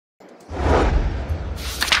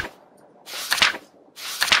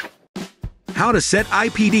How to set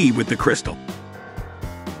IPD with the crystal.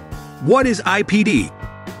 What is IPD?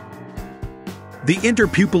 The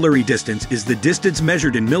interpupillary distance is the distance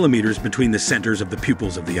measured in millimeters between the centers of the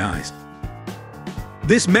pupils of the eyes.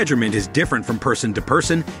 This measurement is different from person to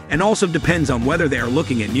person and also depends on whether they are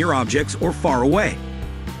looking at near objects or far away.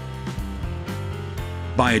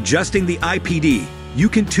 By adjusting the IPD, you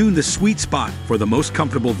can tune the sweet spot for the most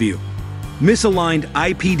comfortable view. Misaligned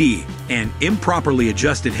IPD and improperly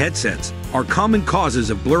adjusted headsets are common causes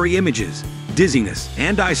of blurry images, dizziness,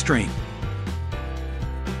 and eye strain.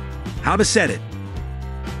 How to set it.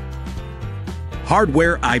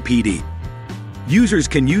 Hardware IPD. Users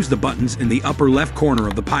can use the buttons in the upper left corner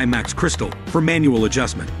of the Pimax Crystal for manual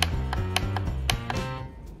adjustment.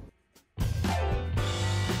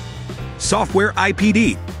 Software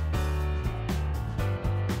IPD.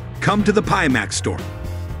 Come to the Pimax store.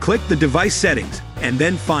 Click the device settings and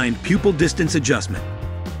then find pupil distance adjustment.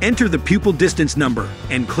 Enter the pupil distance number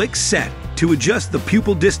and click Set to adjust the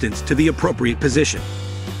pupil distance to the appropriate position.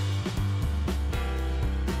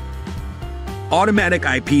 Automatic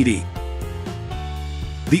IPD.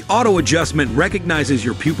 The auto adjustment recognizes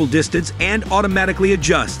your pupil distance and automatically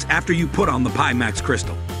adjusts after you put on the Pimax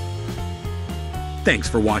Crystal. Thanks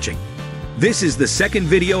for watching. This is the second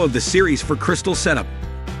video of the series for Crystal Setup.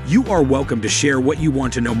 You are welcome to share what you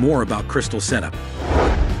want to know more about Crystal Setup.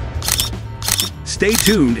 Stay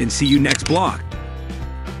tuned and see you next vlog.